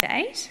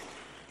8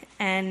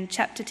 and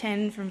chapter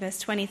 10 from verse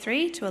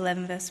 23 to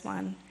 11 verse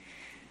 1.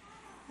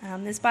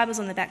 There's Bibles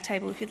on the back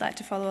table if you'd like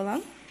to follow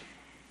along.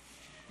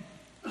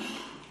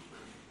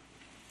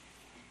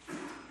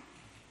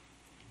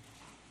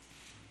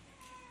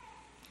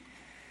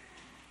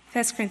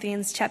 1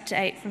 Corinthians chapter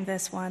 8 from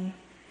verse 1.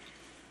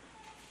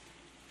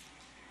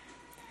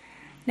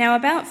 Now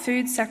about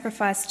food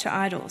sacrificed to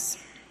idols.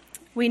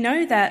 We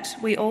know that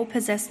we all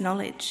possess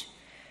knowledge,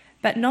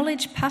 but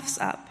knowledge puffs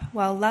up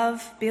while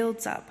love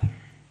builds up.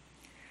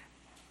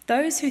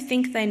 Those who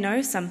think they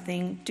know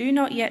something do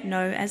not yet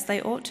know as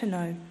they ought to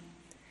know,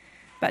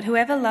 but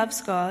whoever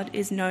loves God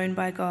is known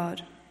by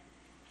God.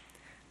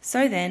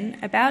 So then,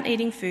 about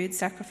eating food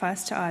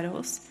sacrificed to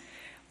idols,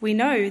 we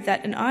know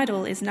that an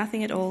idol is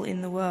nothing at all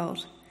in the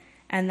world,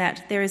 and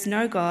that there is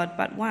no God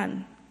but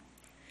one.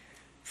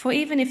 For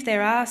even if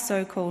there are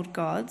so-called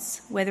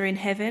gods, whether in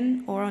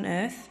heaven or on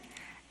earth,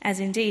 as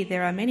indeed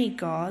there are many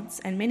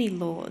gods and many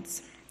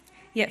lords,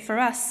 yet for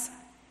us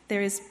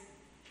there is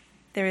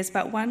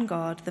but one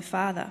God, the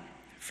Father,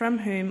 from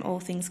whom all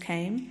things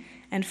came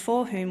and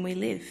for whom we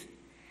live.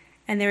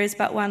 And there is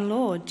but one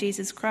Lord,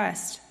 Jesus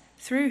Christ,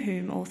 through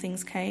whom all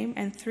things came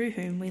and through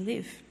whom we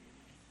live.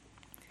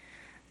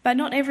 But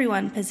not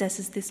everyone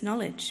possesses this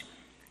knowledge.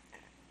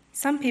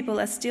 Some people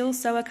are still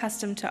so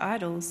accustomed to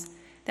idols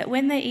that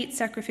when they eat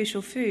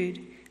sacrificial food,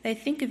 they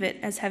think of it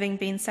as having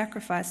been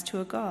sacrificed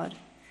to a god.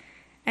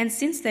 And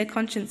since their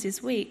conscience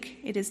is weak,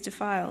 it is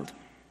defiled.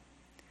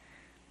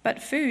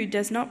 But food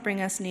does not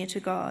bring us near to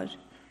God.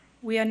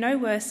 We are no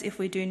worse if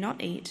we do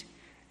not eat,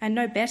 and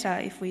no better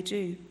if we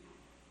do.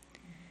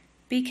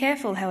 Be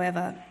careful,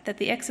 however, that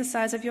the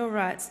exercise of your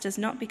rights does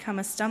not become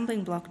a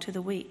stumbling block to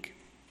the weak.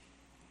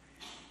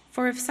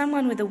 For if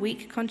someone with a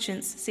weak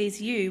conscience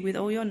sees you with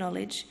all your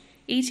knowledge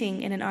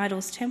eating in an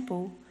idol's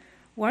temple,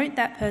 won't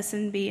that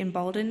person be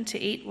emboldened to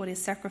eat what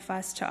is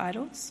sacrificed to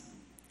idols?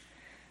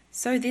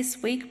 So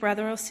this weak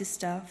brother or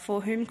sister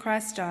for whom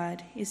Christ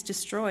died is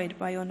destroyed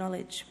by your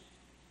knowledge.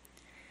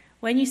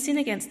 When you sin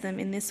against them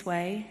in this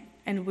way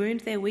and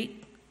wound their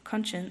weak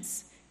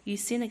conscience, you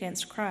sin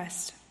against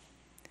Christ.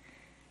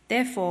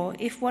 Therefore,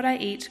 if what I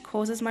eat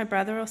causes my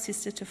brother or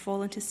sister to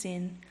fall into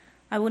sin,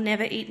 I will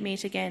never eat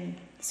meat again,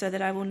 so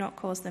that I will not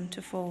cause them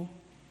to fall.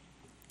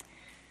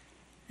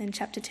 Then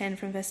chapter 10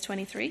 from verse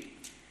 23.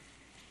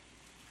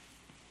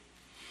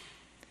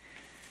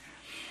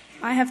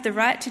 I have the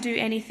right to do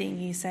anything,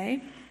 you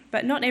say,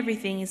 but not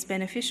everything is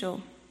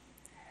beneficial.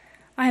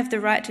 I have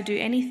the right to do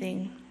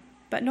anything,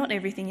 but not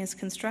everything is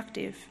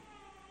constructive.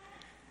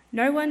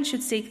 No one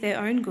should seek their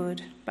own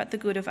good, but the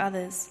good of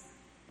others.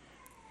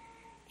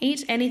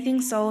 Eat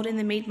anything sold in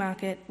the meat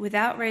market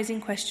without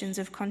raising questions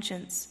of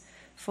conscience,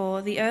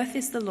 for the earth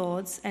is the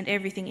Lord's and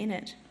everything in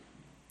it.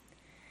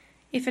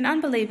 If an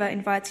unbeliever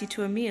invites you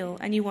to a meal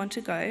and you want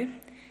to go,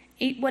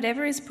 eat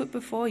whatever is put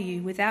before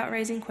you without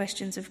raising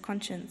questions of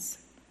conscience.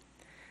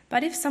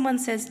 But if someone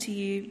says to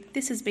you,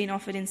 "This has been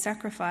offered in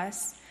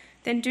sacrifice,"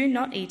 then do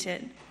not eat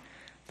it,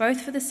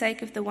 both for the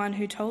sake of the one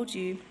who told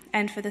you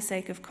and for the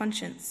sake of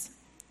conscience.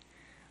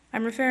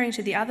 I'm referring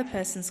to the other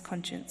person's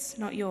conscience,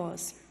 not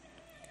yours.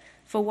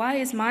 For why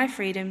is my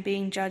freedom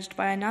being judged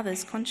by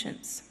another's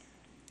conscience?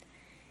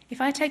 If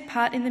I take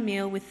part in the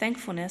meal with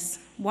thankfulness,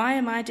 why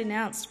am I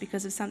denounced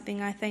because of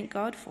something I thank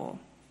God for?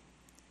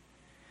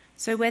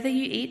 So whether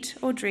you eat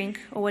or drink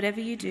or whatever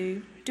you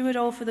do it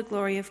all for the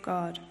glory of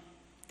God.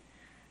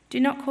 Do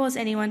not cause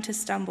anyone to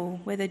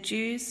stumble, whether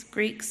Jews,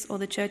 Greeks, or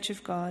the Church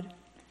of God,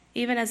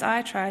 even as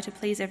I try to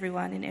please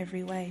everyone in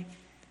every way.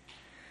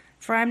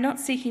 For I am not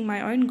seeking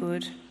my own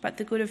good, but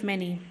the good of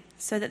many,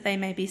 so that they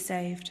may be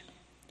saved.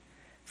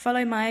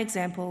 Follow my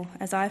example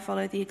as I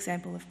follow the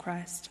example of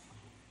Christ.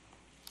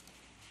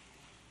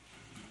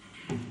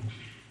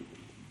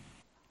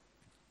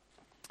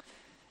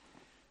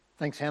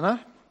 Thanks,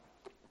 Hannah.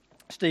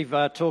 Steve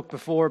talked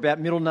before about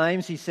middle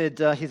names. He said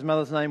his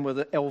mother's name was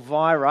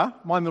Elvira.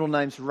 My middle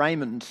name's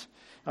Raymond.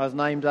 I was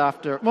named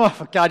after... Well,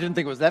 I didn't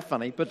think it was that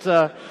funny, but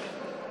thought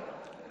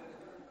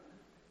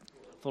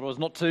it was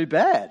not too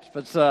bad.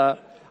 But I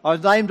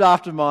was named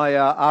after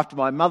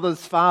my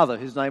mother's father,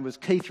 whose name was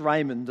Keith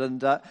Raymond,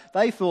 and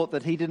they thought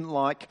that he didn't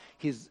like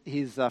his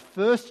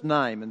first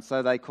name, and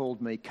so they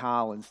called me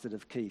Karl instead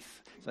of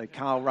Keith. So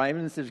Karl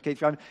Raymond instead of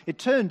Keith Raymond. It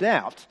turned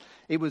out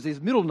it was his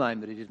middle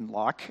name that he didn't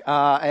like,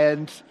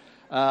 and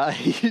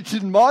he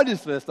didn't mind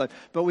his first name.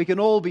 But we can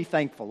all be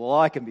thankful, or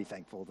I can be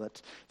thankful,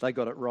 that they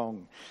got it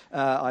wrong.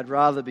 I'd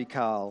rather be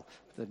Karl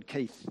than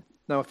Keith.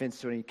 No offence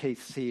to any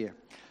Keiths here.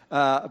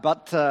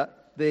 But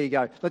there you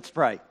go. Let's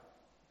pray.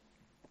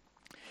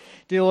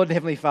 Dear Lord and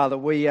Heavenly Father,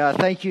 we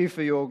thank you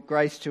for your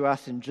grace to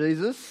us in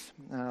Jesus,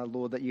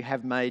 Lord, that you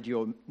have made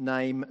your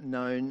name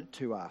known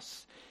to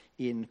us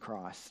in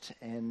Christ.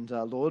 And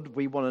Lord,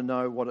 we want to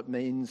know what it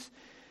means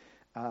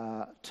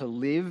to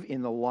live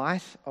in the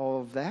light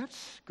of that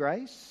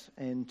grace,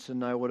 and to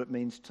know what it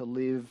means to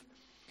live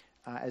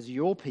as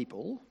your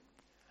people,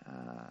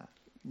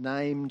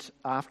 named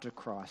after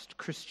Christ,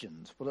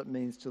 Christians, what it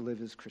means to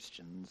live as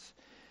Christians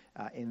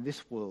in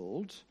this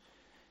world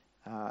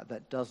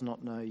that does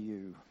not know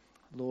you.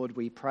 Lord,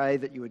 we pray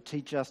that you would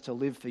teach us to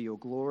live for your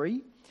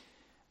glory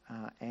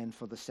and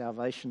for the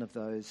salvation of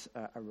those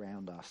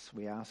around us.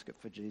 We ask it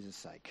for Jesus'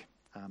 sake.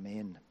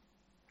 Amen.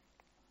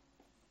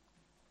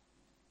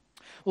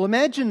 Well,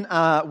 imagine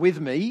with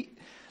me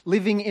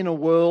living in a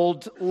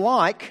world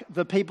like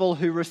the people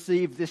who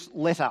received this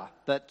letter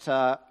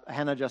that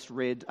Hannah just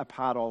read a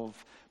part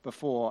of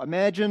before.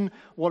 Imagine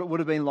what it would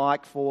have been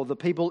like for the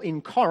people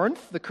in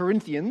Corinth, the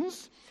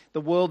Corinthians,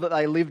 the world that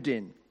they lived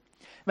in.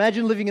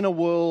 Imagine living in a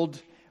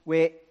world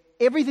where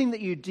everything that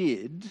you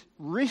did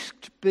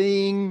risked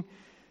being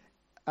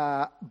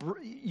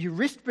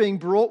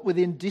brought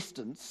within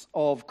distance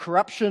of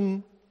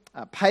corruption,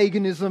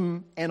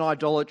 paganism, and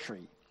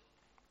idolatry.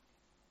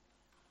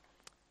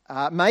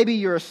 Maybe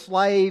you're a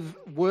slave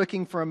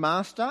working for a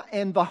master,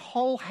 and the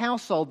whole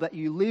household that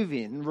you live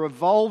in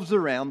revolves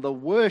around the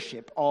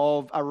worship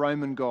of a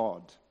Roman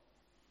god.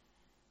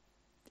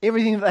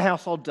 Everything that the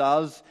household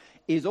does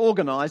is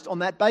organised on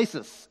that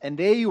basis. And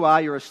there you are,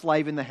 you're a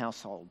slave in the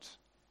household.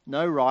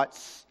 No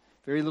rights,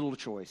 very little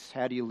choice.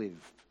 How do you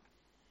live?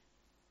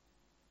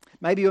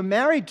 Maybe you're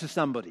married to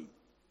somebody.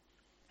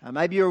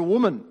 Maybe you're a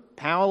woman,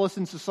 powerless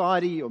in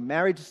society. You're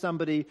married to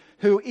somebody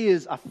who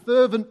is a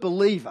fervent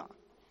believer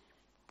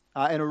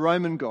in a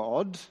Roman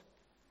god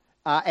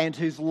and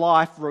whose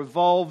life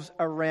revolves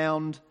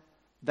around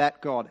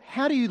that god.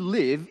 How do you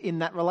live in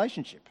that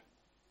relationship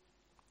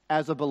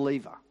as a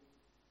believer?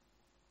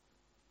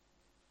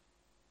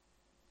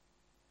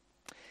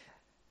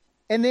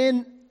 And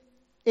then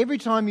every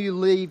time you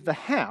leave the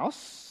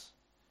house,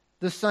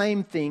 the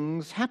same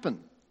things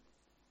happen.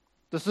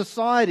 The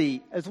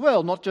society as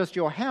well, not just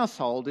your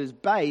household, is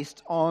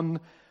based on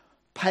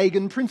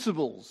pagan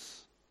principles.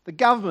 The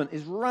government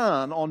is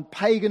run on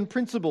pagan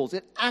principles.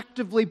 It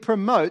actively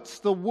promotes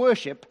the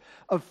worship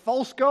of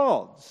false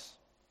gods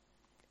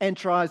and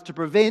tries to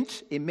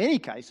prevent, in many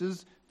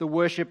cases, the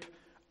worship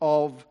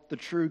of the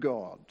true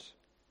God.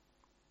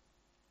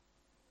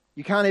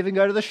 You can't even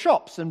go to the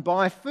shops and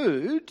buy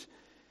food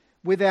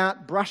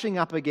without brushing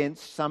up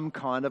against some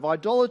kind of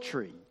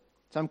idolatry,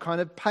 some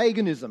kind of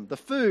paganism. The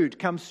food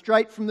comes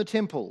straight from the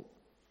temple.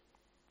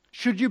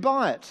 Should you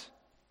buy it?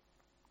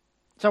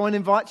 Someone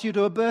invites you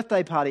to a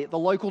birthday party at the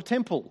local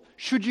temple.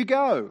 Should you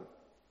go?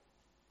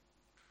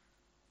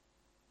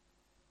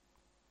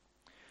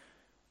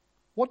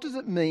 What does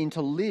it mean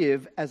to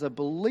live as a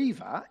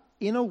believer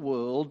in a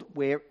world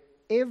where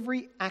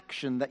every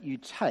action that you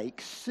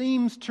take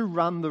seems to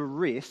run the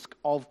risk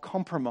of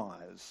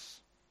compromise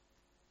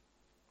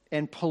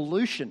and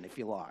pollution, if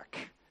you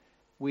like,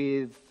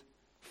 with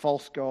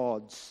false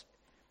gods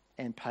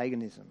and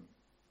paganism?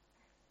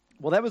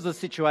 Well, that was the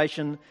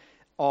situation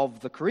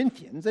of the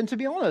Corinthians, and to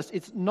be honest,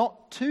 it's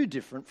not too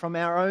different from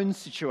our own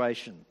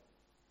situation.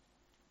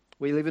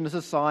 We live in a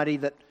society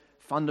that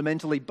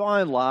fundamentally,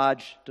 by and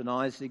large,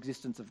 denies the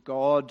existence of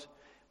God.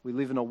 We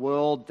live in a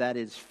world that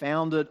is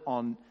founded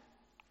on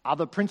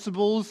other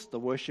principles: the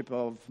worship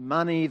of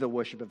money, the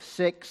worship of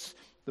sex,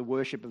 the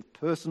worship of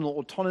personal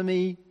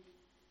autonomy.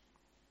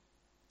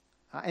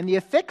 And the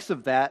effects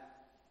of that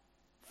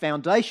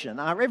foundation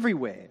are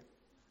everywhere.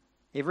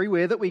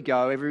 Everywhere that we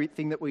go,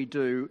 everything that we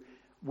do,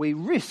 we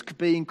risk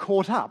being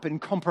caught up in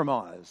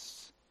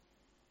compromise.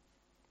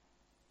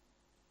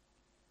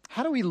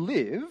 How do we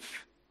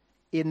live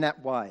in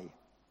that way,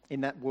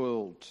 in that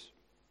world?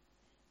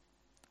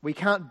 We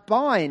can't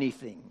buy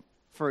anything,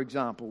 for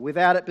example,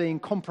 without it being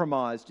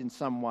compromised in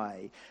some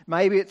way.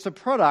 Maybe it's a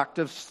product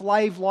of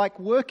slave-like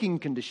working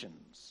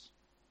conditions.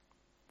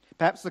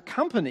 Perhaps the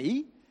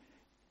company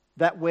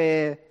that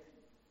we're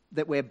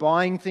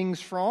buying things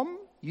from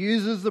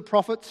uses the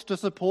profits to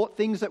support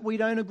things that we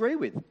don't agree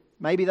with.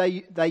 Maybe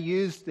they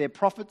use their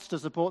profits to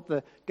support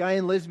the gay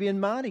and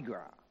lesbian Mardi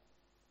Gras.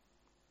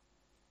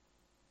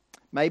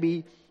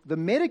 Maybe the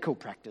medical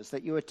practice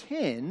that you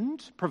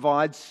attend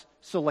provides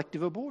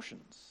selective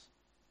abortions.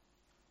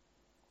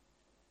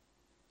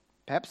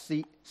 Perhaps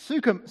the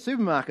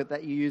supermarket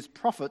that you use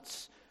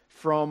profits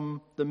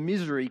from the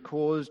misery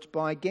caused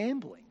by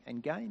gambling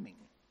and gaming.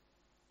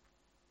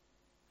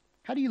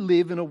 How do you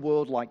live in a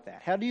world like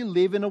that? How do you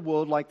live in a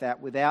world like that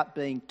without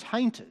being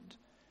tainted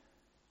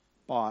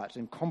by it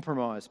and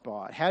compromised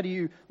by it? How do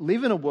you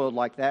live in a world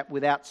like that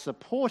without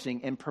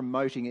supporting and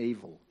promoting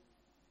evil?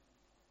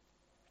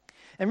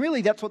 And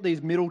really that's what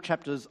these middle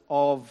chapters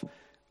of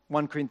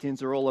 1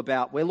 Corinthians are all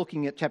about. We're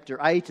looking at chapter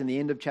 8 and the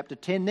end of chapter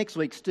 10. Next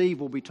week Steve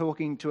will be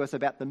talking to us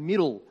about the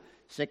middle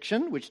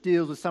section, which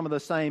deals with some of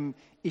the same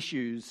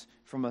issues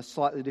from a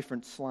slightly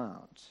different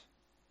slant.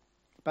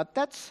 But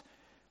that's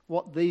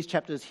what these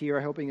chapters here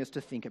are helping us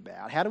to think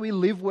about. How do we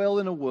live well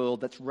in a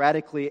world that's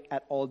radically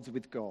at odds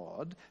with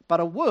God, but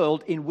a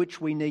world in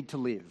which we need to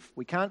live?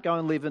 We can't go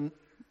and live in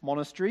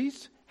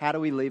monasteries. How do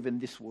we live in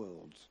this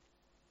world?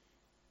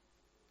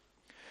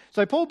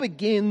 So Paul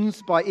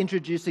begins by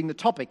introducing the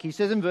topic. He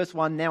says in verse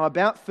 1, now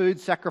about food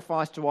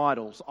sacrificed to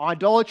idols.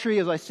 Idolatry,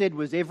 as I said,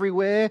 was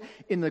everywhere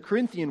in the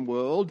Corinthian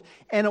world,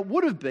 and it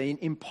would have been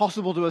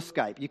impossible to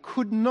escape. You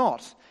could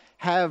not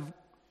have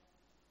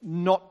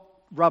not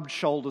rubbed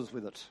shoulders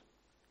with it.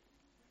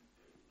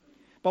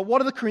 But what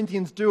do the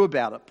Corinthians do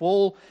about it?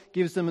 Paul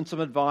gives them some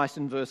advice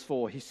in verse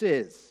 4. He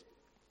says,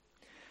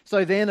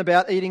 "So then,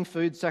 about eating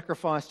food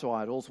sacrificed to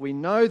idols, we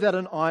know that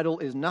an idol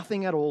is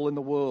nothing at all in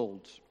the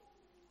world,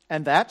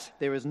 and that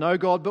there is no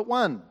God but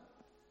one.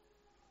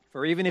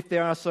 For even if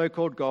there are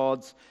so-called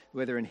gods,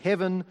 whether in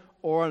heaven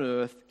or on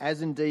earth,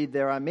 as indeed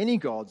there are many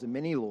gods and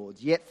many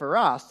lords, yet for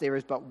us there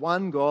is but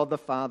one God, the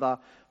Father,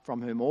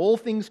 from whom all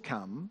things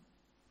come,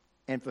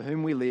 and for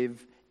whom we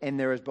live, and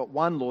there is but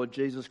one Lord,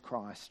 Jesus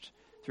Christ,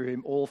 through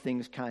whom all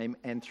things came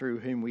and through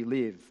whom we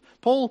live."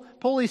 Paul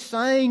is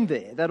saying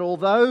there that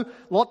although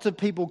lots of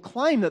people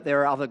claim that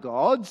there are other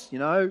gods,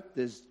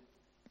 there's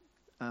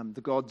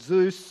the god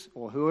Zeus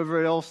or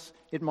whoever else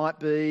it might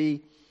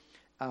be,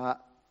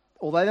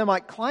 although they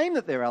might claim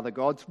that there are other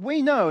gods,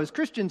 we know, as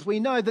Christians, we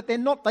know that they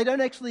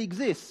don't actually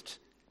exist.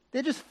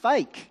 They're just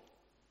fake.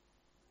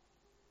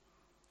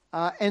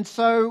 And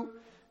so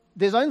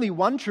there's only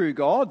one true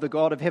God, the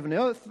God of heaven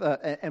and earth,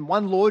 and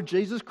one Lord,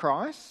 Jesus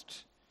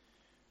Christ.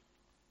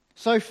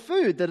 So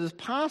food that is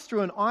passed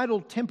through an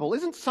idol temple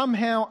isn't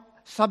somehow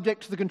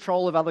subject to the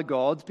control of other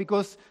gods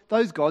because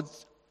those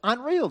gods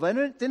aren't real.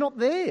 They're not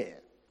there.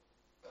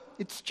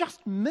 It's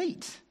just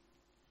meat.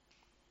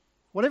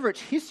 Whatever its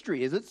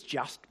history is, it's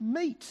just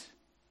meat.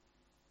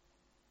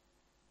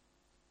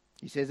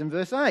 He says in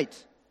verse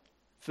 8,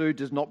 "Food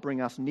does not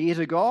bring us near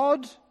to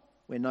God.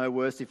 We're no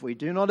worse if we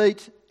do not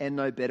eat, and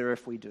no better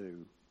if we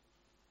do."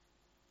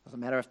 Doesn't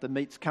matter if the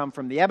meat's come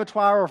from the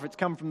abattoir or if it's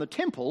come from the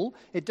temple.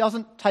 It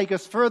doesn't take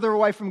us further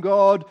away from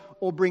God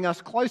or bring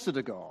us closer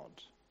to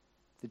God.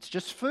 It's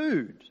just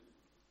food.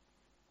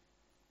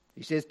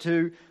 He says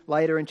too,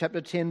 later in chapter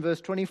 10,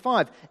 verse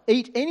 25,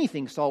 "Eat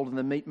anything sold in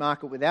the meat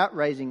market without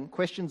raising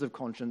questions of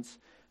conscience,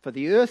 for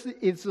the earth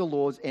is the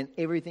Lord's and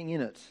everything in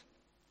it."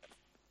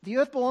 The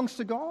earth belongs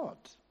to God,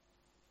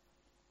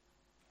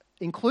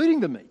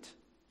 including the meat.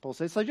 Paul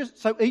says,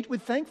 so eat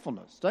with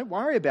thankfulness. Don't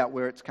worry about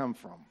where it's come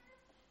from.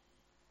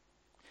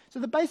 So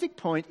the basic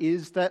point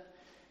is that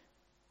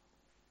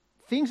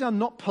things are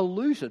not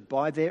polluted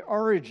by their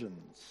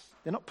origins.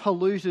 They're not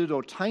polluted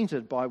or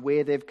tainted by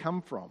where they've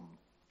come from.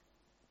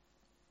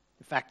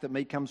 The fact that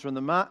meat comes from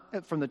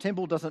the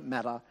temple doesn't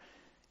matter.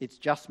 It's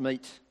just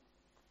meat.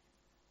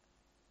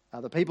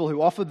 The people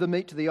who offered the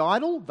meat to the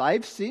idol,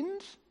 they've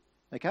sinned,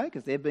 okay,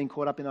 because they've been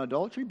caught up in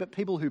idolatry. But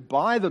people who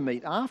buy the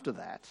meat after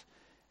that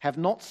have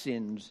not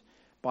sinned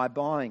by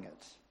buying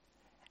it.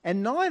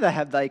 And neither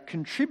have they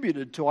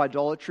contributed to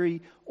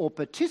idolatry or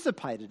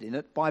participated in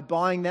it by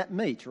buying that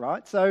meat,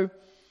 right? So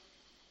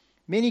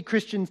many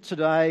Christians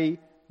today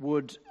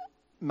would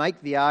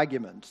make the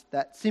argument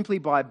that simply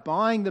by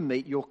buying the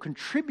meat, you're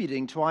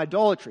contributing to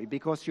idolatry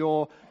because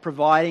you're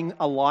providing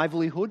a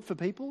livelihood for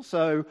people.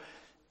 So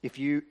if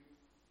you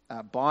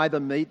buy the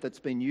meat that's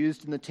been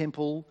used in the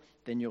temple,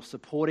 then you're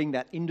supporting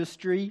that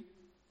industry.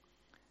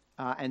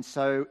 And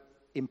so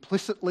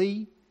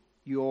implicitly,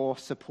 you're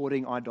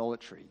supporting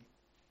idolatry.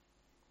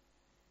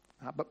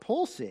 But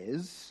Paul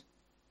says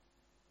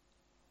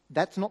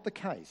that's not the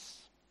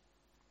case.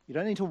 You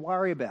don't need to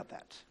worry about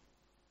that.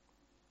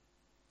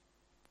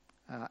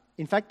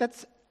 In fact,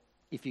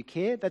 if you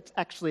care, that's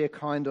actually a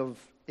kind of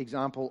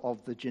example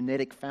of the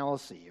genetic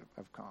fallacy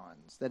of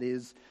kinds. That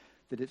is,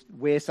 that it's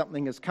where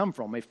something has come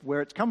from. If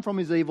where it's come from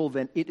is evil,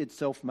 then it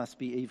itself must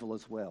be evil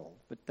as well.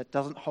 But that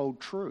doesn't hold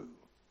true.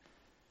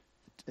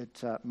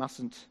 It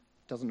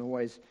doesn't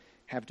always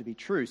have to be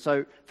true.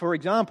 So, for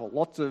example,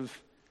 lots of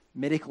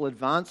medical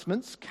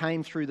advancements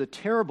came through the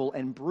terrible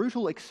and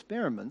brutal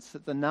experiments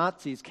that the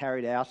Nazis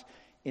carried out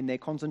in their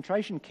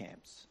concentration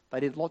camps. They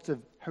did lots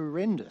of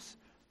horrendous,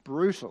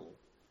 brutal,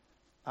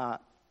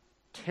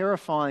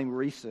 terrifying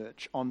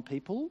research on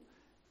people.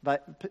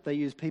 They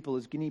used people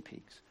as guinea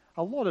pigs.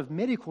 A lot of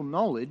medical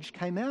knowledge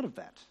came out of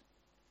that.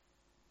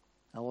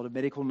 A lot of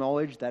medical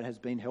knowledge that has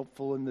been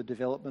helpful in the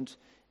development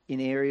in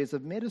areas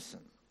of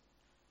medicine.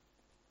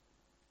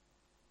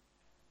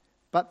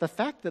 But the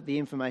fact that the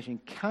information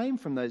came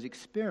from those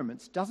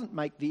experiments doesn't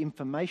make the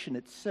information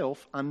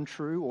itself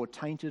untrue or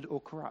tainted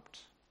or corrupt.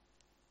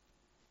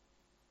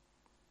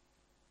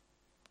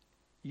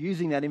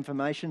 Using that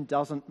information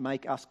doesn't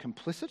make us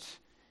complicit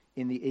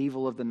in the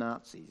evil of the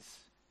Nazis.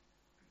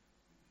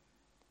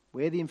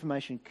 Where the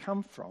information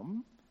comes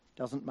from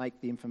doesn't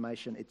make the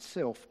information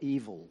itself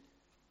evil.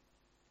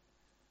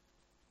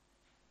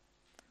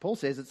 Paul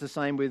says it's the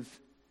same with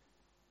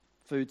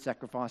food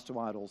sacrificed to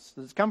idols.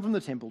 That it's come from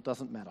the temple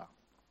doesn't matter.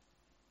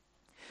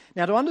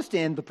 Now, to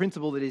understand the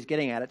principle that he's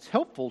getting at, it's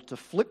helpful to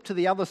flip to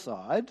the other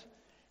side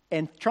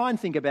and try and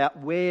think about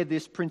where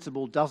this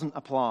principle doesn't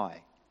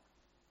apply.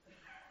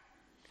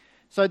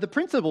 So the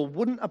principle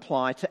wouldn't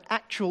apply to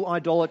actual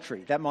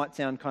idolatry. That might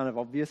sound kind of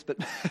obvious, but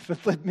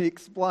let me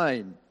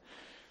explain.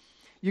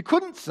 You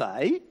couldn't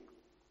say,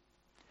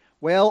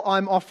 well,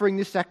 I'm offering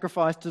this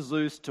sacrifice to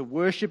Zeus to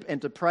worship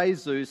and to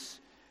praise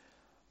Zeus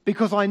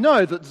because I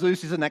know that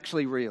Zeus isn't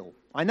actually real.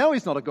 I know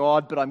he's not a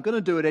god, but I'm going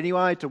to do it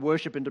anyway to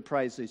worship and to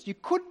praise Zeus. You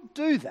couldn't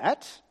do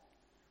that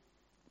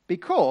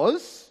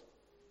because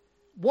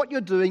what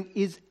you're doing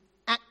is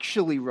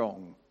actually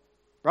wrong.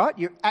 right?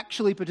 You're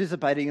actually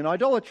participating in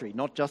idolatry,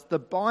 not just the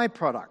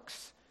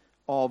byproducts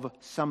of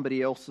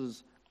somebody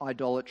else's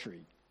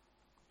idolatry.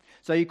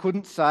 So you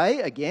couldn't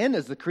say, again,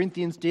 as the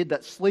Corinthians did,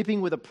 that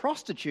sleeping with a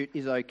prostitute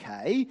is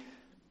okay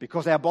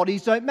because our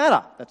bodies don't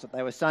matter. That's what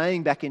they were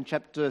saying back in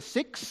chapter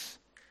 6.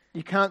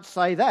 You can't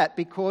say that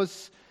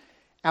because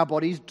our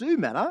bodies do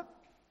matter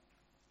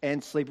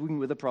and sleeping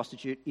with a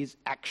prostitute is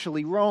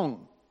actually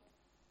wrong.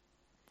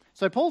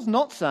 So Paul's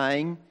not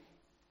saying,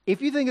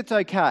 if you think it's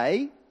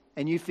okay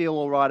and you feel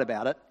all right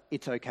about it,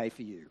 it's okay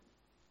for you.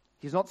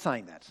 He's not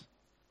saying that.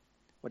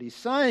 What he's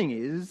saying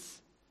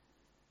is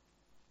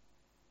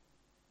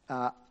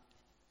that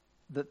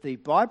the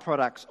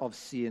byproducts of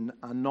sin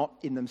are not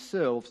in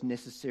themselves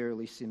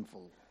necessarily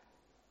sinful.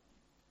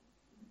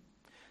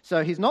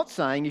 So he's not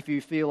saying if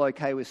you feel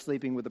okay with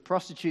sleeping with a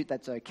prostitute,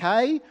 that's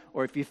okay,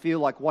 or if you feel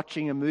like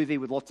watching a movie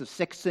with lots of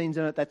sex scenes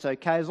in it, that's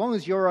okay. As long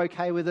as you're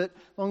okay with it,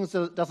 as long as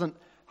it doesn't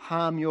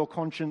harm your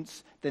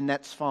conscience, then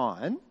that's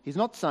fine. He's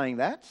not saying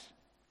that.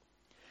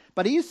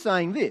 But he is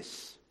saying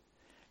this.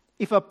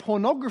 If a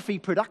pornography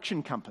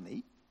production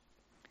company,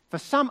 for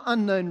some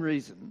unknown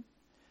reason,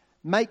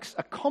 makes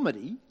a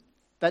comedy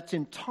that's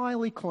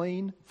entirely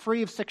clean,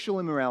 free of sexual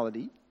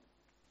immorality,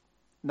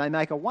 and they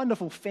make a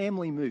wonderful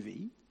family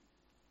movie,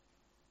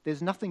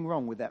 there's nothing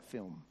wrong with that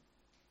film.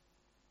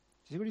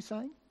 Do you see what he's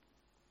saying?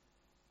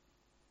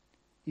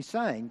 He's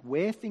saying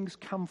where things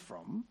come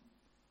from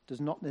does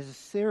not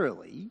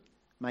necessarily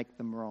make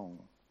them wrong.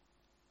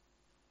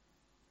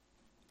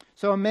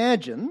 So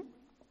imagine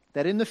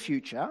that in the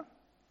future,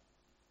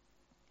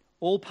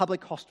 all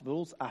public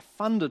hospitals are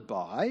funded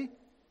by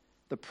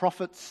the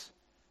profits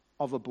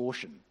of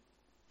abortion.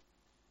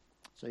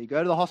 So you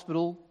go to the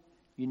hospital,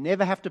 you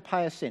never have to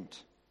pay a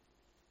cent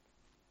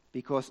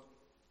because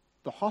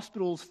the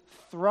hospitals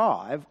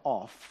thrive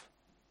off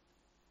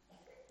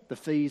the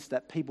fees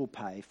that people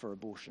pay for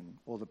abortion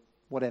or the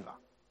whatever.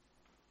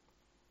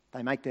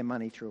 They make their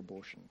money through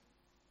abortion.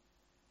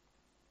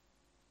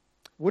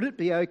 Would it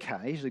be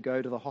okay to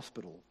go to the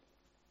hospital?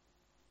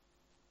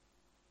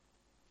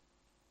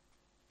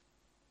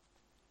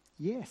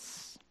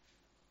 Yes.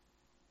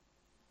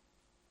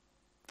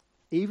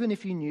 Even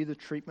if you knew the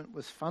treatment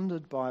was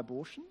funded by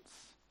abortions?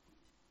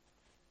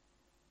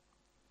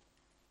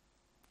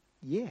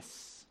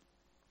 Yes.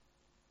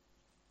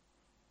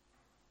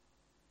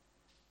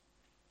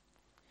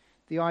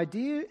 The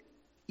idea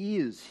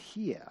is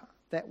here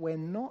that we're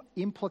not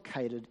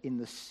implicated in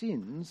the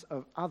sins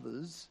of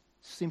others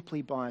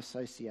simply by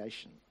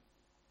association.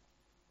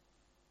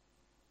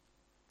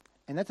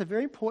 And that's a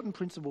very important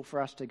principle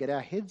for us to get our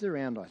heads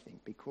around, I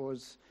think,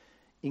 because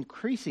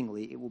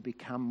increasingly it will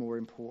become more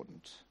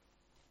important.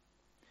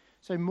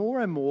 So more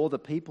and more the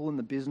people in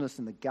the business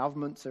and the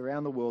governments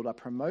around the world are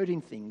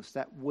promoting things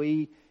that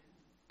we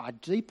are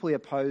deeply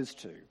opposed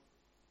to,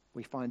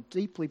 we find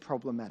deeply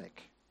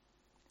problematic.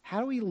 How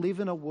do we live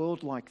in a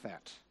world like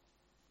that?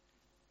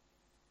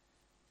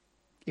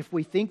 If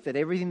we think that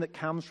everything that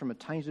comes from a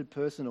tainted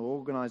person or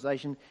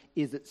organisation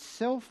is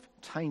itself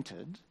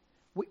tainted,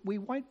 we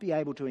won't be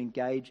able to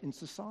engage in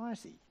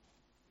society.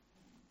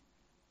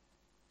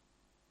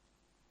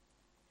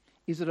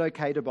 Is it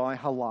okay to buy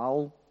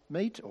halal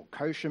meat or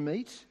kosher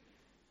meat?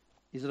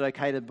 Is it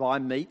okay to buy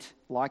meat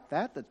like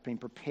that that's been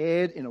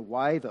prepared in a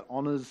way that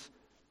honours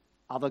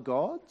other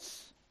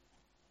gods?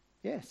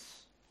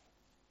 Yes.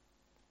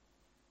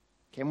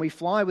 Can we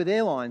fly with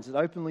airlines that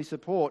openly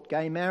support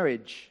gay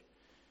marriage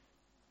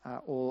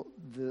or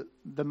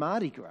the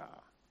Mardi Gras?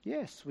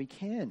 Yes, we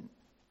can.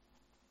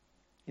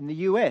 In the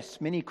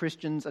US, many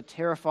Christians are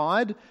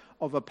terrified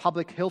of a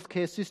public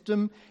healthcare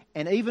system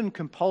and even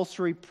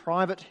compulsory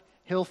private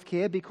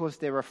healthcare because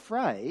they're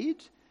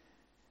afraid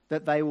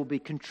that they will be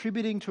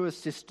contributing to a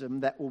system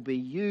that will be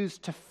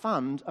used to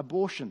fund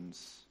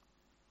abortions.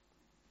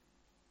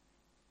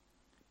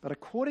 But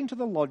according to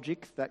the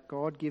logic that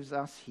God gives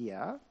us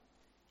here,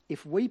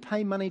 if we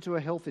pay money to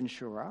a health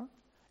insurer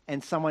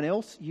and someone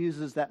else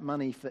uses that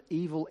money for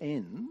evil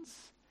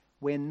ends,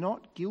 we're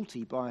not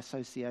guilty by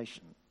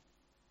association.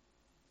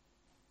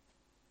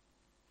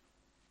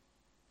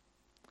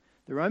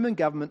 The Roman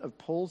government of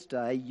Paul's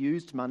day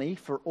used money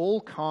for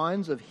all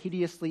kinds of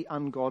hideously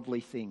ungodly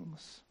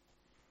things.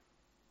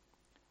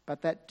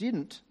 But that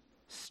didn't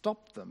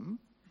stop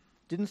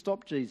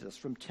Jesus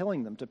from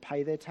telling them to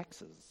pay their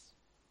taxes.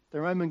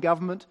 The Roman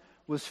government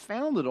was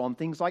founded on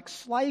things like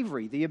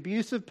slavery, the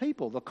abuse of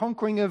people,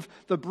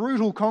 the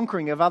brutal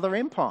conquering of other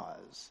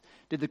empires.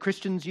 Did the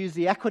Christians use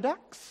the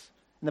aqueducts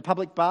and the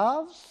public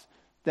baths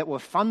that were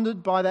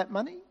funded by that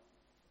money?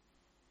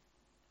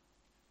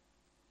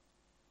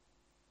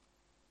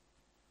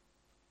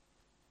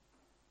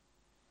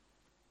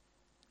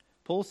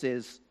 Paul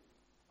says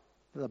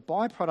the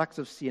byproducts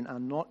of sin are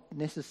not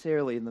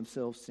necessarily in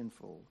themselves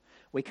sinful.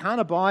 We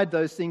can't abide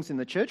those things in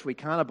the church. We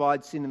can't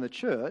abide sin in the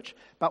church.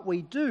 But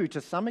we do,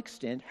 to some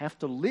extent, have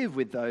to live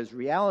with those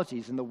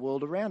realities in the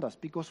world around us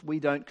because we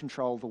don't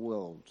control the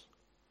world.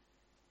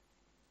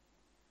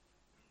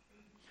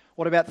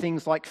 What about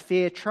things like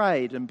fair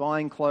trade and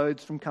buying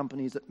clothes from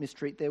companies that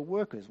mistreat their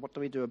workers? What do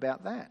we do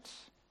about that?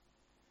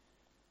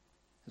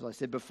 As I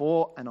said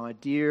before, an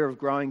idea of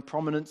growing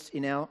prominence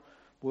in our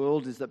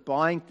world is that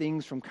buying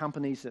things from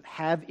companies that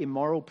have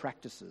immoral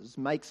practices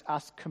makes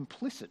us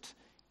complicit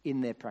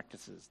in their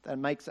practices. That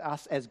makes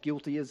us as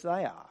guilty as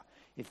they are.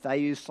 If they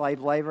use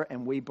slave labour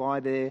and we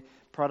buy their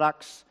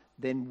products,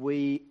 then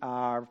we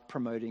are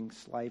promoting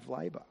slave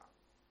labour.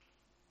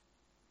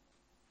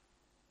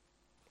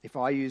 If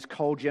I use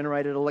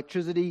coal-generated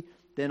electricity,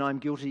 then I'm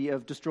guilty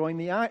of destroying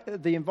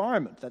the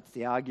environment. That's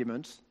the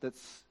argument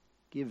that's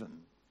given.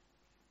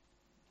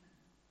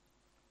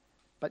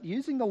 But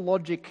using the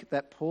logic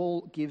that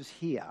Paul gives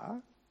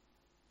here,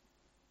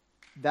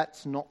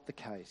 that's not the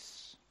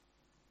case.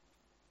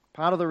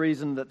 Part of the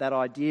reason that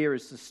idea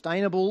is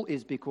sustainable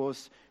is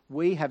because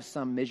we have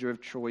some measure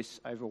of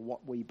choice over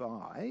what we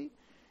buy,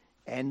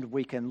 and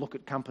we can look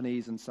at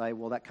companies and say,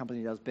 well, that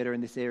company does better in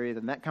this area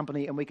than that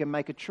company, and we can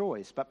make a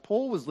choice. But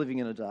Paul was living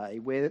in a day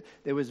where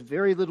there was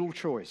very little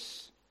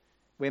choice,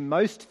 where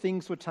most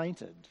things were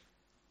tainted.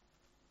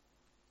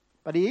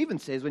 But he even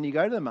says when you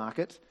go to the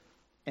market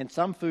and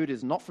some food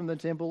is not from the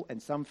temple and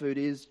some food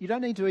is, you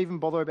don't need to even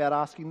bother about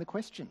asking the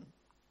question.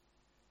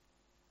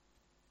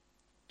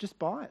 Just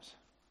buy it.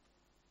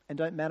 And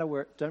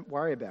don't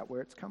worry about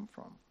where it's come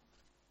from.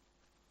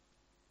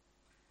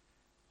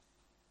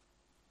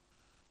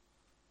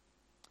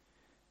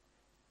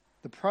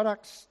 The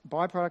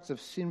byproducts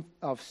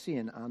of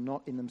sin are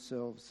not in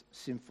themselves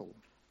sinful.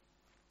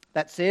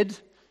 That said,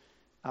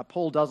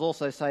 Paul does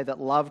also say that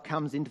love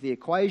comes into the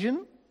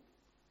equation.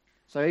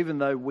 So even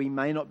though we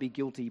may not be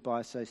guilty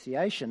by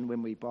association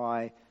when we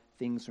buy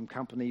things from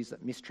companies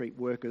that mistreat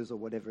workers or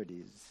whatever it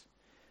is,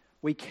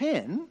 we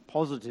can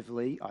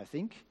positively, I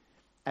think,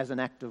 as an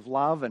act of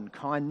love and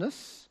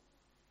kindness,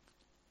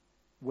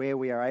 where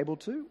we are able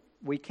to,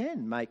 we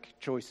can make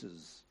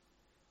choices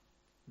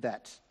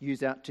that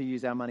use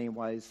our money in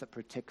ways that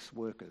protects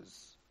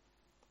workers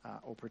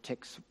or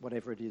protects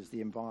whatever it is, the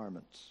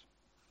environment.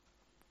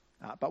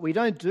 But we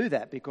don't do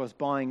that because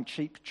buying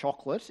cheap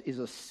chocolate is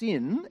a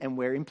sin and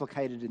we're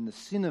implicated in the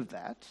sin of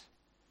that.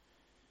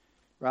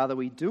 Rather,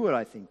 we do it,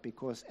 I think,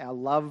 because our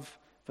love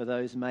for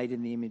those made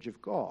in the image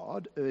of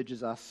God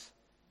urges us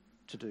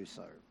to do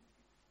so.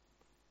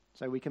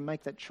 So we can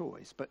make that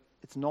choice, but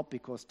it's not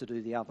because to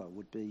do the other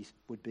would be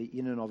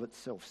in and of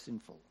itself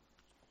sinful.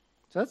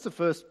 So that's the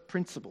first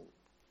principle.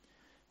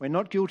 We're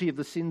not guilty of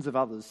the sins of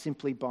others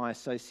simply by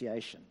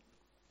association.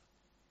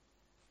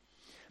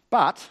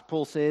 But,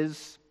 Paul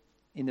says,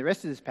 in the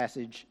rest of this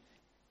passage,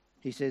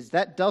 he says,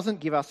 that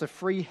doesn't give us a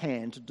free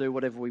hand to do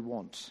whatever we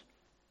want.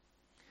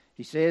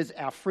 He says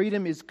our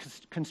freedom is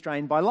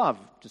constrained by love.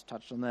 Just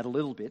touched on that a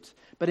little bit.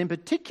 But in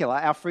particular,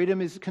 our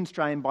freedom is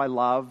constrained by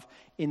love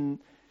in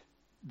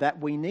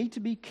that we need to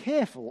be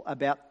careful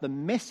about the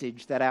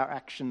message that our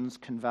actions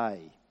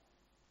convey.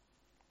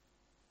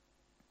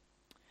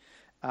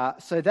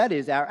 So that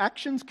is, our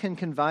actions can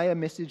convey a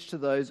message to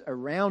those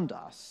around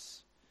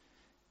us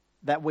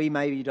that we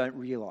maybe don't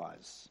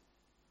realise.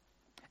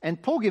 And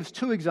Paul gives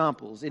two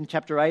examples in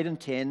chapter 8 and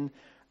 10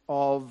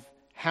 of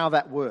how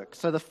that works.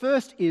 So the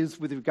first is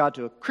with regard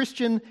to a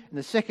Christian, and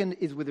the second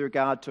is with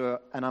regard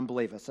to an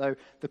unbeliever. So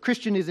the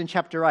Christian is in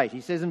chapter 8. He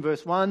says in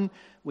verse 1,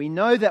 we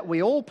know that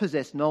we all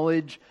possess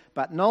knowledge,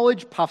 but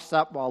knowledge puffs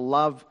up while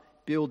love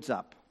builds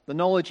up. The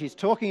knowledge he's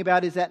talking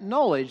about is that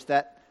knowledge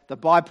that the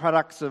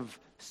byproducts of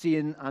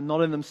sin are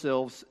not in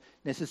themselves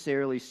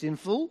necessarily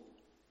sinful.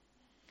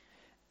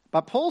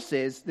 But Paul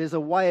says there's a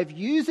way of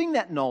using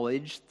that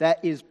knowledge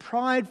that is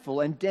prideful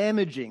and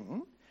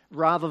damaging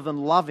rather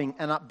than loving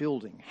and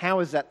upbuilding. How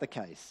is that the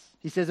case?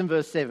 He says in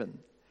verse 7,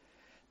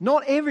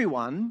 not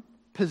everyone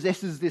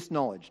possesses this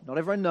knowledge. Not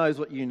everyone knows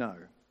what you know.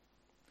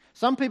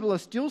 Some people are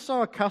still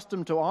so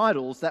accustomed to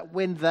idols that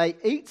when they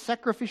eat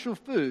sacrificial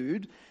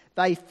food,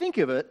 they think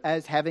of it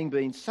as having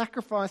been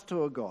sacrificed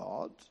to a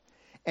god,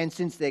 and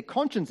since their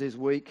conscience is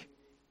weak,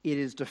 it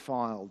is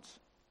defiled.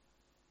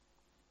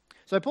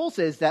 So Paul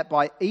says that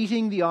by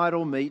eating the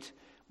idol meat,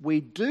 we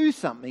do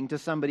something to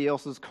somebody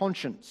else's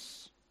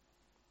conscience.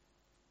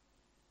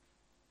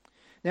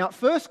 Now, at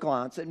first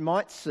glance, it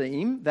might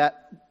seem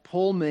that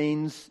Paul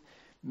means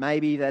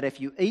maybe that if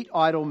you eat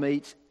idol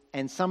meat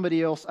and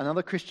somebody else,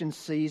 another Christian,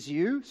 sees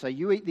you, so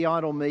you eat the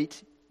idol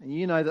meat and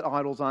you know that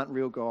idols aren't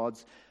real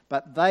gods,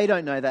 but they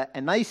don't know that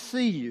and they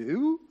see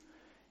you,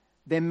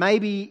 then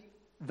maybe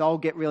they'll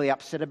get really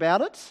upset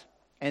about it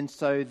and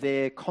so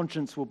their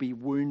conscience will be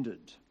wounded.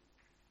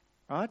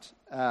 Right?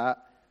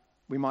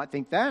 We might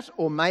think that,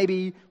 or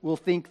maybe we'll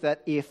think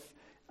that if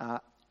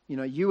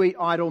you eat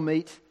idol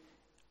meat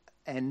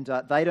and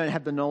they don't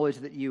have the knowledge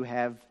that you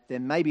have,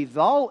 then maybe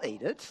they'll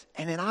eat it,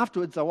 and then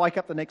afterwards they'll wake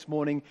up the next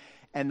morning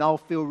and they'll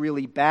feel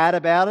really bad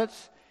about it,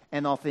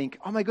 and they'll think,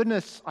 oh my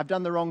goodness, I've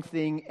done the wrong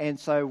thing, and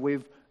so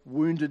we've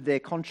wounded their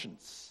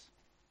conscience.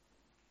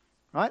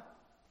 Right?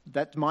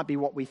 That might be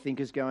what we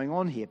think is going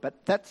on here,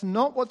 but that's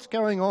not what's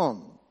going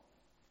on.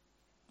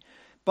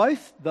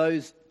 Both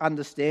those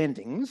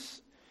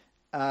understandings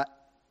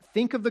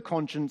think of the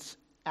conscience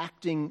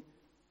acting,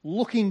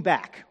 looking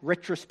back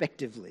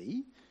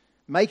retrospectively,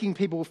 making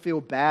people feel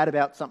bad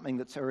about something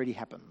that's already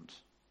happened.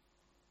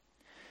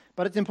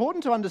 But it's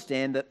important to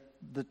understand that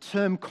the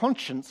term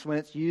conscience, when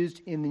it's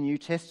used in the New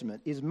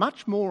Testament, is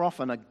much more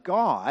often a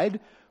guide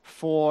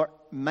for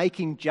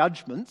making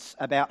judgments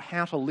about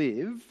how to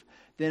live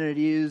than it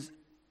is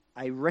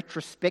a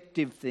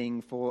retrospective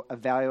thing for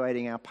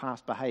evaluating our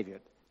past behaviour.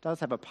 It does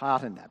have a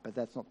part in that, but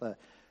that's not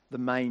the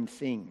main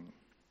thing.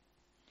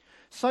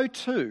 So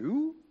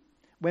too,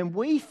 when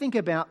we think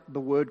about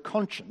the word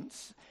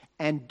conscience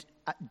and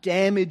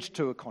damage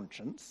to a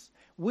conscience,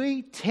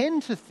 we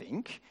tend to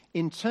think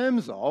in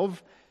terms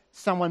of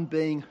someone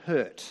being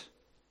hurt.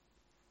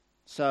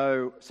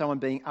 So someone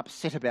being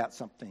upset about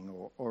something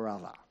or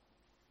other.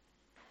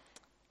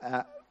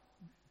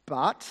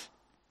 But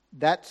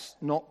that's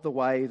not the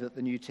way that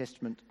the New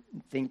Testament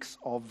thinks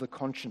of the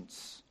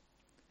conscience.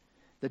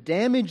 The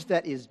damage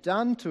that is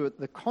done to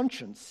the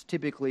conscience,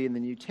 typically in the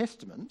New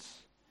Testament,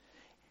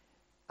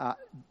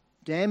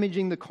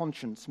 damaging the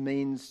conscience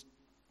means,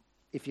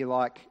 if you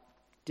like,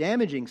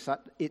 damaging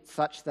it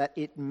such that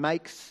it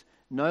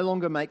no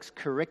longer makes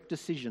correct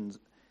decisions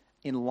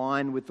in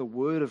line with the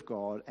Word of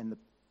God and the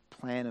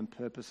plan and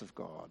purpose of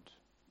God.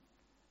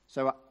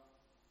 So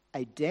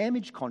a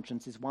damaged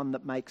conscience is one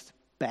that makes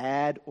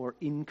bad or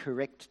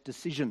incorrect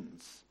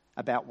decisions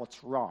about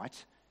what's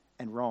right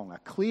and wrong. A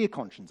clear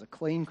conscience, a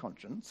clean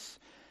conscience,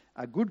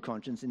 a good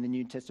conscience in the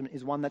New Testament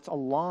is one that's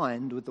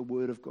aligned with the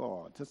Word of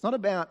God. So it's not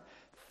about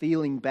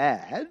feeling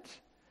bad,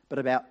 but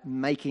about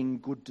making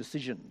good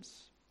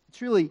decisions.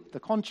 It's really, the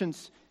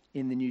conscience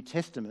in the New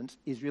Testament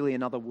is really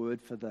another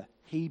word for the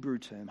Hebrew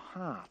term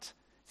heart.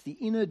 It's the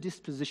inner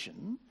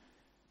disposition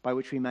by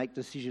which we make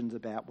decisions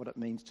about what it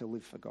means to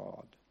live for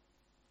God.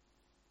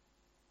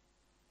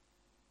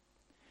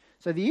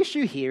 So the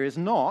issue here is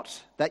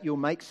not that you'll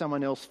make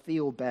someone else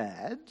feel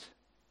bad.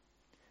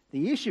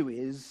 The issue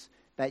is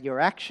that your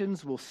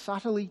actions will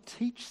subtly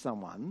teach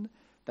someone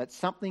that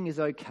something is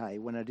okay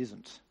when it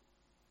isn't.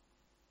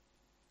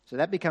 So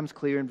that becomes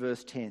clear in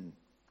verse 10.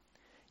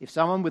 If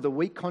someone with a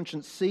weak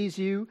conscience sees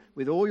you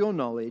with all your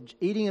knowledge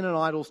eating in an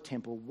idol's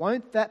temple,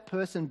 won't that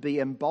person be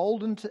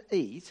emboldened to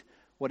eat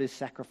what is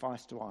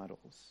sacrificed to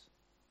idols?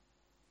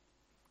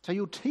 So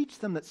you'll teach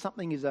them that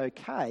something is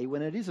okay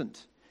when it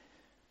isn't.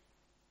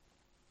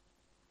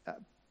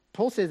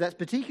 Paul says that's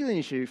particularly an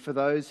issue for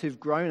those who've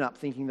grown up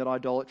thinking that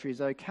idolatry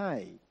is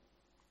okay.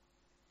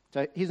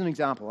 So here's an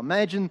example.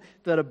 Imagine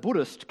that a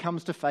Buddhist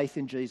comes to faith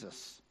in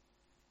Jesus.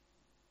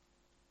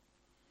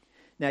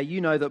 Now, you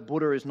know that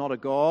Buddha is not a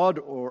god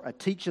or a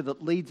teacher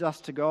that leads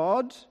us to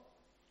God.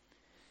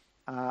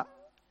 And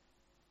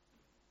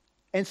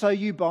so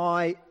you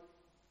buy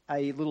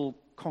a little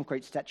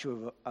concrete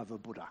statue of a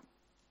Buddha.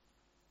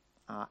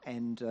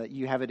 And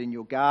you have it in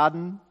your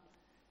garden.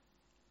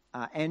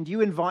 And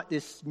you invite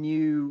this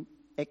new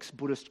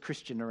ex-Buddhist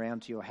Christian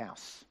around to your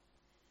house.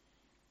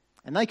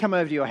 And they come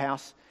over to your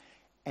house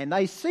and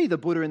they see the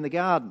Buddha in the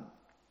garden.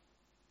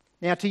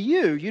 Now to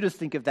you just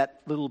think of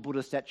that little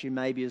Buddha statue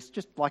maybe as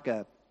just like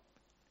a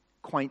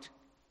quaint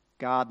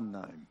garden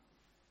gnome.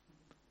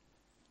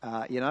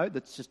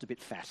 That's just a bit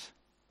fat.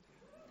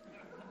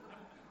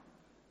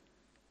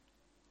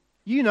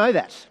 You know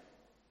that,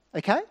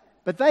 okay?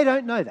 But they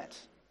don't know that.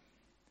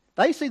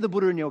 They see the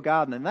Buddha in your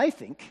garden and they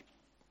think,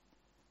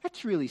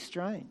 that's really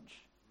strange.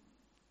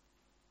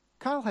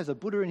 Karl has a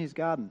Buddha in his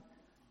garden.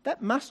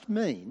 That must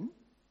mean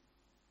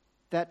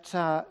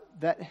that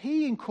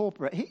he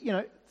incorporates,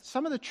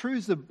 some of the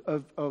truths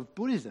of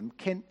Buddhism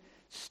can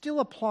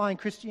still apply in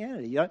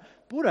Christianity.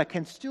 Buddha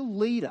can still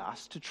lead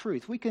us to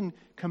truth. We can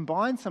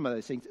combine some of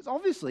those things. It's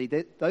obviously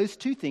that those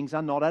two things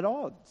are not at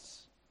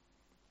odds.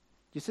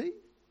 You see?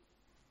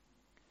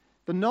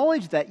 The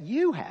knowledge that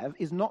you have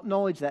is not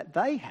knowledge that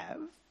they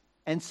have.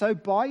 And so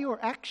by your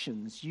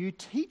actions, you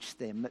teach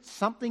them that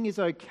something is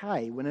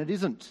okay when it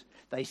isn't.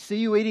 They see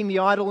you eating the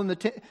idol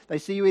they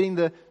see you eating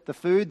the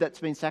food that's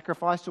been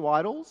sacrificed to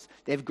idols.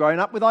 They've grown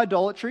up with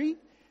idolatry,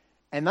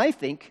 and they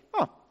think,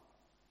 it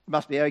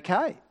must be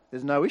okay.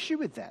 There's no issue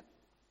with that.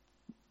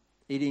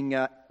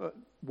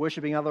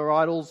 Worshipping other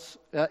idols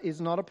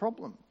is not a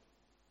problem.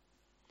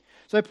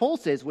 So Paul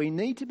says we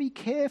need to be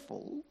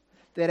careful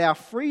that our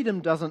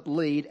freedom doesn't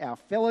lead our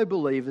fellow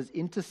believers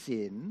into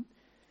sin,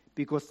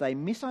 because they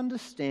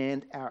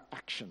misunderstand our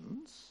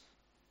actions,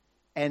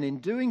 and in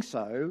doing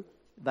so,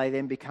 they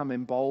then become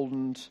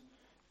emboldened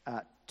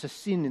to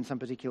sin in some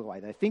particular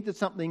way. They think that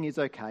something is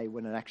okay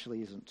when it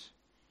actually isn't.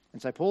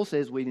 And so Paul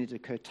says we need to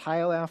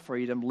curtail our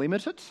freedom,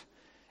 limit it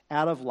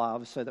out of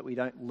love so that we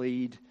don't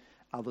lead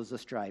others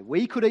astray.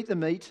 We could eat the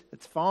meat,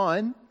 it's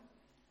fine,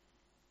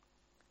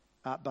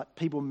 but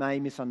people may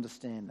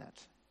misunderstand that.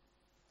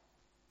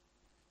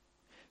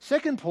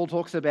 Second, Paul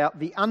talks about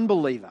the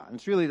unbeliever, and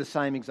it's really the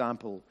same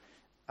example,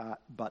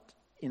 but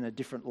in a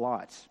different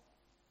light.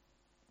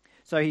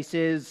 So he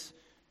says,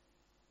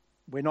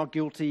 we're not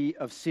guilty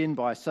of sin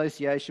by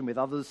association with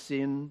others'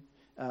 sin,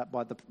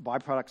 by the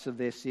byproducts of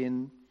their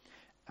sin,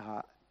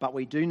 but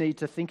we do need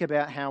to think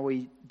about how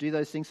we do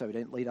those things so we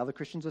don't lead other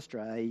Christians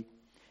astray.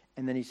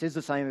 And then he says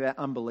the same about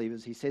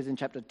unbelievers. He says in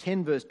chapter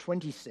 10, verse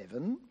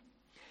 27,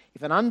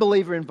 if an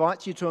unbeliever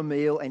invites you to a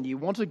meal and you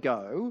want to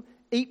go,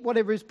 Eat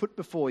whatever is put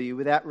before you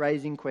without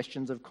raising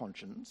questions of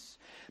conscience.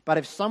 But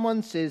if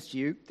someone says to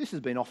you, 'This has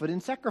been offered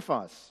in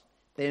sacrifice,'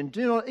 then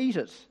do not eat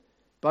it,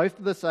 both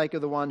for the sake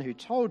of the one who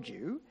told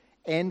you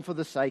and for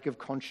the sake of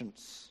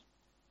conscience."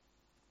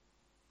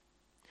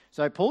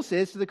 So Paul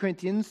says to the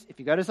Corinthians, if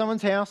you go to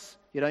someone's house,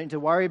 you don't need to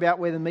worry about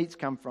where the meats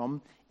come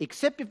from,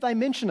 except if they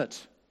mention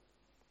it.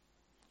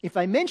 If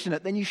they mention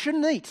it, then you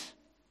shouldn't eat.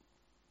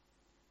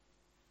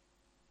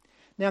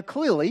 Now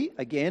clearly,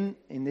 again,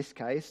 in this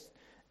case,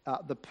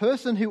 the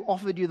person who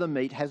offered you the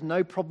meat has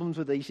no problems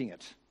with eating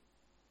it.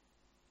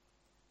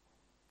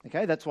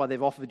 Okay, that's why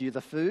they've offered you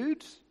the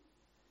food.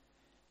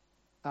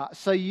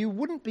 So you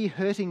wouldn't be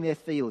hurting their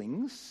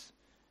feelings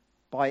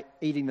by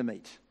eating the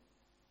meat.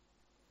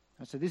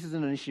 So this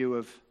isn't an issue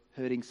of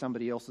hurting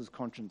somebody else's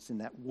conscience in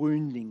that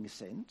wounding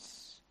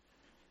sense.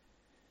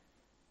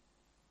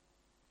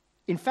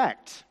 In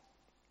fact,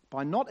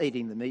 by not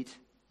eating the meat,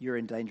 you're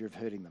in danger of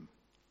hurting them.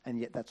 And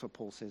yet that's what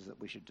Paul says that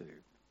we should do.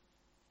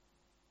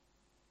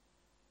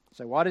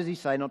 So why does he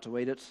say not to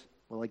eat it?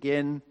 Well,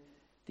 again,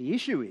 the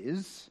issue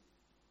is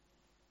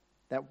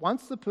that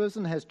once the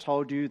person has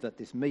told you that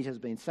this meat has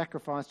been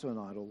sacrificed to an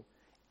idol,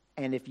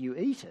 and if you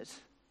eat it,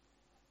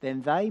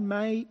 then they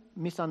may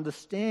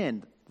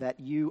misunderstand that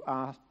you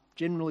are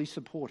generally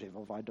supportive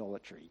of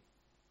idolatry.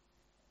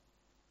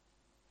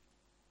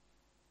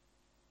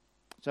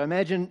 So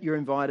imagine you're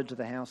invited to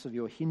the house of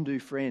your Hindu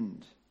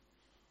friend.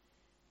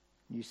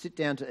 You sit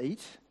down to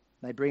eat.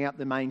 They bring out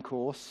the main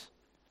course.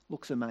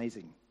 Looks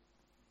amazing.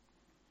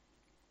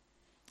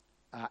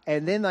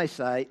 And then they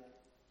say,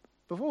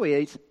 before we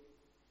eat,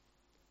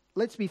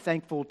 let's be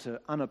thankful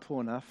to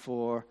Annapurna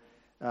for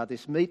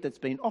this meat that's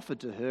been offered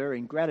to her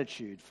in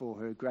gratitude for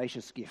her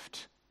gracious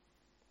gift.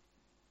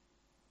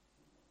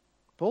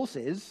 Paul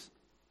says,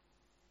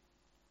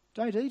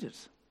 don't eat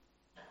it.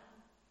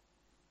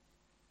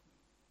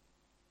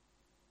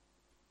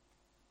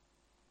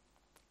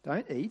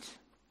 Don't eat,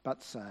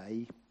 but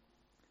say,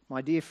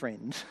 my dear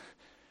friend,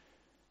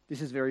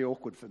 this is very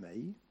awkward for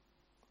me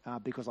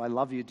because I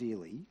love you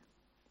dearly,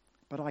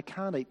 but I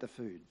can't eat the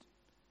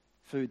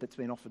food that's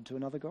been offered to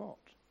another god.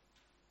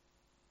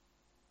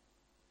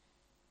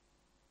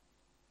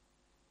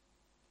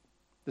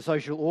 The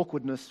social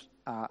awkwardness,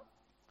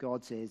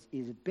 God says,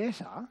 is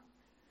better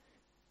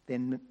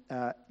than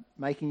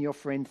making your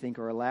friend think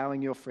or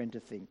allowing your friend to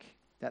think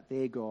that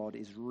their God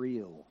is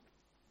real.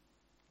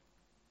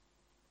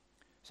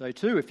 So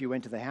too, if you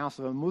went to the house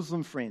of a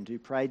Muslim friend who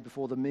prayed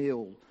before the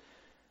meal,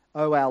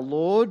 "O our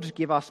Lord,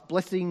 give us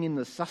blessing in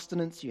the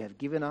sustenance you have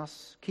given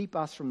us. Keep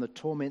us from the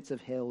torments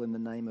of hell in the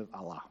name of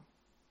Allah."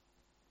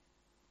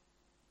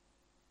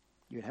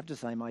 You would have to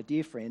say, my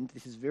dear friend,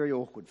 this is very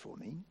awkward for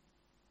me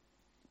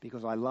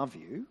because I love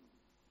you,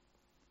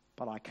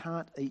 but I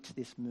can't eat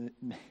this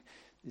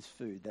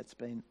food that's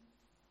been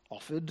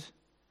offered,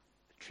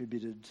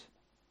 attributed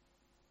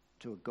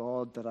to a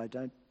God that I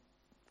don't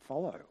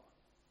follow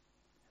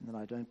and that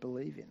I don't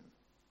believe in.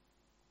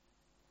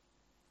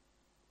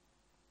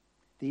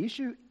 The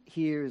issue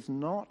here is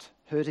not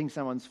hurting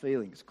someone's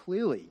feelings.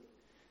 Clearly,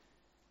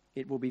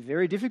 it will be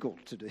very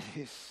difficult to do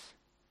this.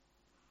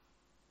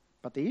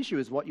 But the issue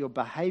is what your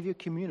behaviour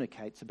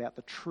communicates about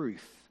the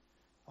truth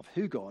of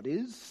who God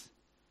is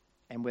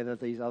and whether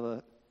these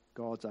other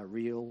gods are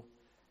real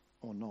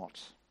or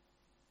not.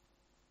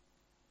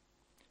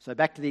 So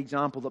back to the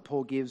example that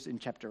Paul gives in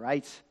chapter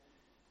 8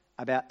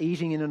 about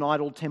eating in an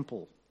idol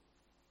temple.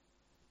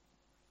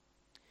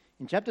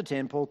 In chapter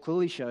 10, Paul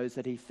clearly shows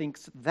that he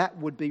thinks that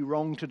would be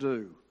wrong to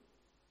do.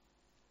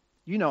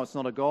 You know it's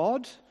not a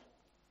god,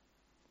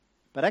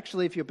 but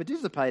actually if you're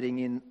participating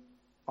in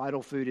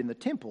idol food in the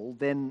temple,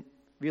 then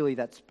really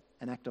that's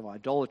an act of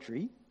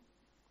idolatry.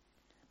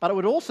 But it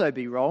would also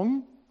be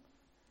wrong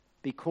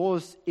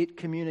because it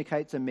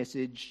communicates a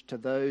message to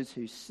those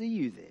who see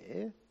you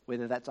there,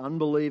 whether that's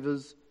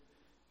unbelievers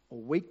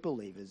or weak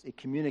believers. It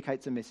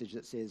communicates a message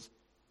that says,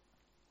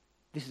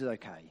 this is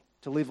okay.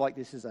 To live like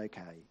this is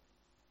okay.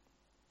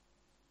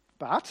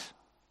 But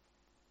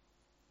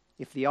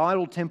if the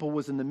idol temple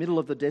was in the middle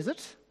of the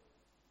desert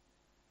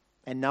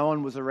and no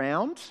one was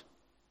around,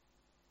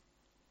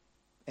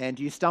 and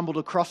you stumbled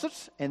across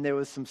it and there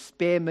was some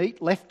spare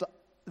meat left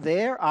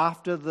there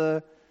after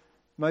the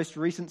most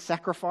recent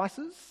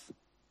sacrifices,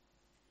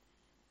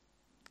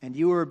 and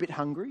you were a bit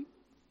hungry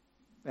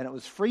and it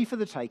was free for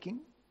the taking,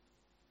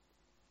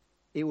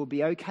 it will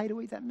be okay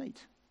to eat that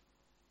meat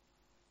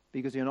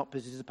because you're not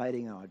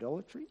participating in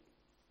idolatry,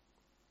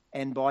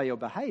 and by your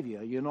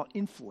behaviour you're not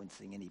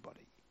influencing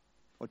anybody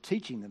or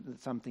teaching them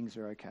that some things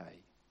are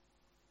okay.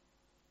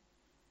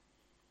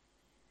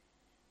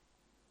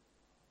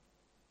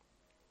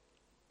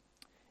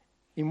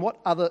 In what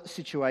other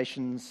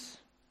situations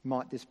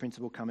might this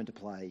principle come into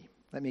play?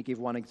 Let me give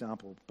one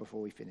example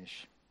before we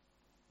finish.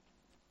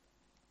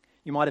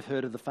 You might have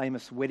heard of the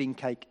famous wedding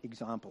cake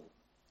example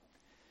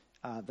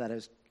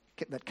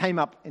that came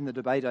up in the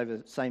debate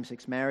over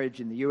same-sex marriage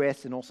in the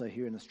US and also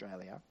here in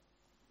Australia.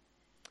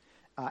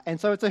 And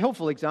so it's a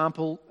helpful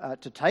example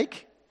to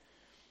take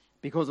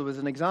because it was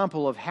an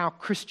example of how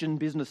Christian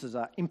businesses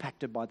are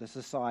impacted by the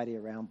society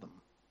around them.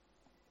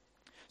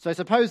 So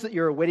suppose that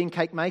you're a wedding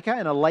cake maker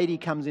and a lady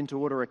comes in to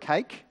order a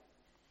cake.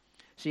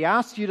 She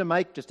asks you to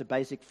make just a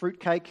basic fruit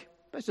cake,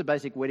 just a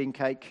basic wedding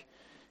cake,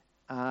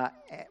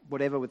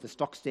 whatever with the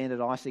stock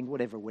standard icing,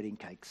 whatever wedding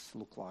cakes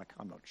look like,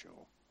 I'm not sure.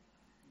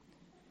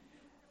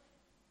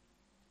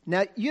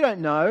 Now, you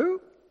don't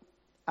know,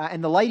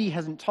 and the lady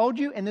hasn't told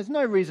you, and there's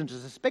no reason to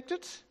suspect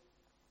it,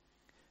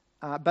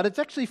 but it's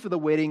actually for the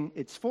wedding.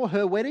 It's for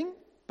her wedding,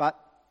 but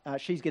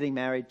she's getting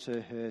married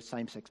to her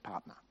same-sex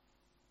partner.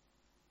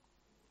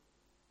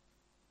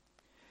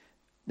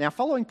 Now,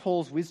 following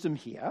Paul's wisdom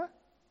here,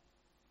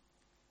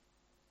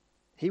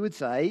 he would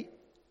say,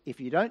 if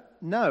you don't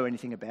know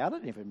anything about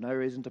it, and if you have no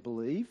reason to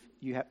believe,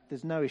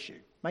 there's no issue.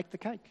 Make the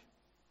cake.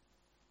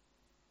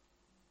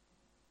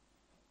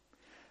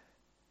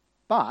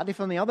 But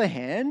if, on the other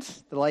hand,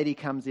 the lady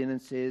comes in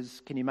and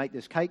says, can you make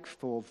this cake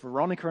for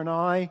Veronica and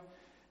I?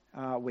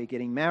 We're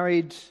getting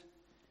married.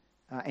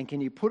 And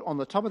can you put on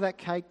the top of that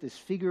cake this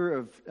figure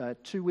of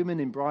two women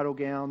in bridal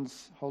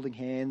gowns holding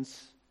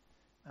hands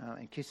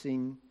and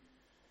kissing?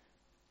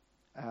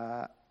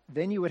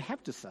 Then you would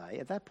have to say,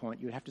 at that point,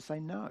 you would have to say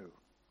no.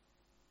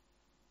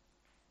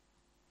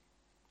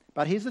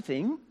 But here's the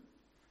thing.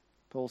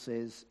 Paul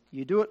says,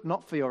 you do it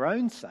not for your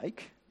own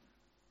sake,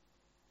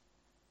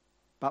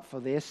 but for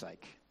their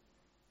sake.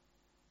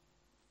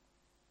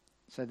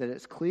 So that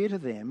it's clear to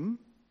them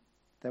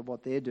that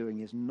what they're doing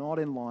is not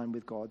in line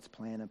with God's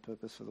plan and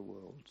purpose for the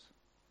world.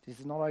 This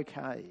is not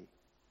okay.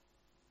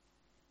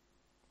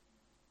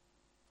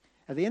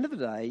 At the end of the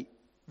day,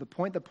 the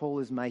point that Paul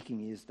is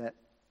making is that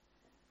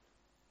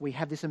we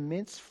have this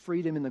immense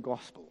freedom in the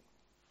gospel.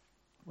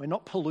 We're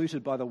not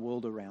polluted by the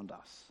world around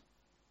us.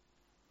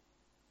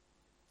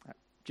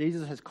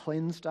 Jesus has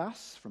cleansed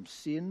us from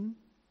sin,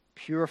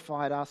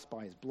 purified us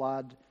by his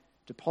blood,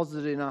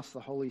 deposited in us the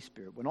Holy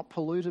Spirit. We're not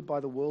polluted by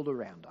the world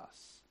around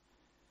us.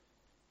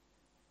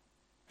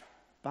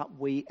 But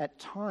we, at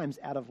times,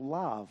 out of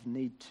love,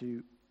 need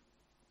to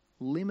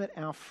limit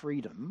our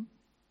freedom,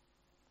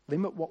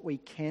 limit what we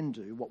can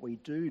do, what we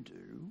do,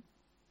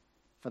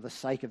 for the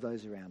sake of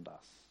those around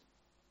us,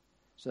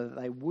 so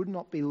that they would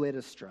not be led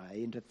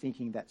astray into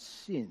thinking that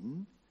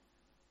sin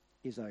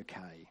is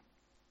okay.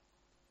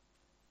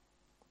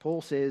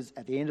 Paul says,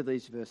 at the end of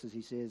these verses,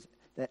 he says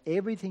that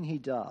everything he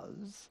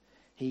does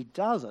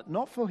it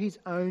not for his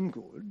own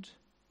good,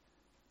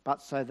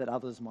 but so that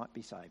others might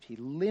be saved. He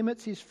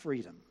limits his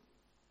freedom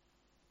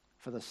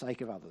for the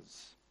sake of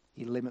others.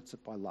 He limits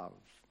it by love.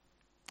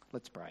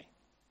 Let's pray.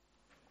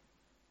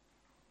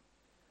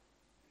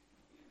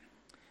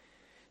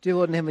 Dear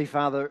Lord and Heavenly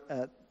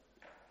Father,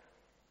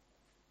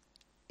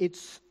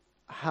 it's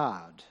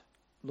hard,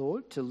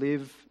 Lord, to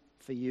live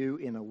for you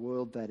in a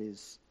world that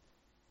is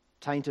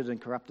tainted and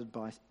corrupted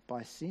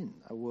by sin,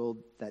 a world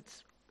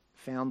that's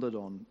founded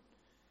on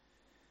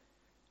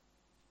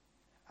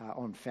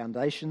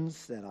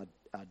foundations that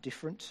are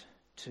different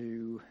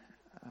to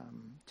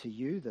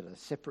you, that are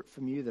separate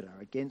from you, that are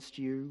against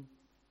you.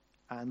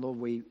 And Lord,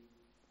 we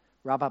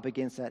rub up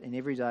against that in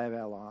every day of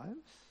our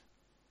lives.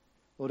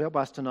 Lord, help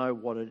us to know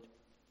what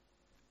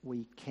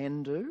we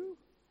can do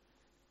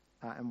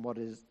and what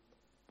is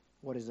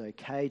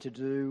okay to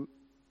do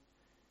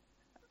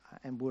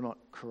and will not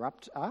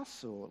corrupt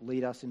us or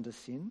lead us into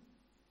sin.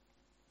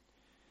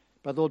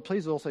 But Lord,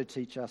 please also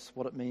teach us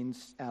what it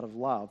means out of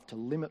love to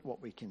limit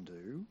what we can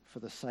do for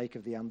the sake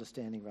of the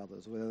understanding of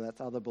others, whether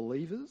that's other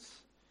believers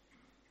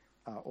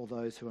or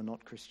those who are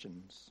not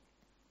Christians.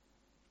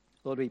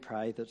 Lord, we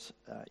pray that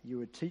you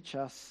would teach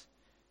us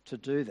to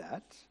do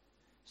that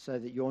so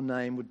that your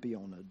name would be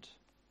honoured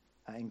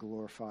and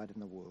glorified in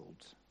the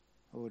world.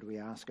 Lord, we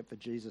ask it for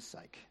Jesus'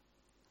 sake.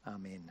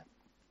 Amen.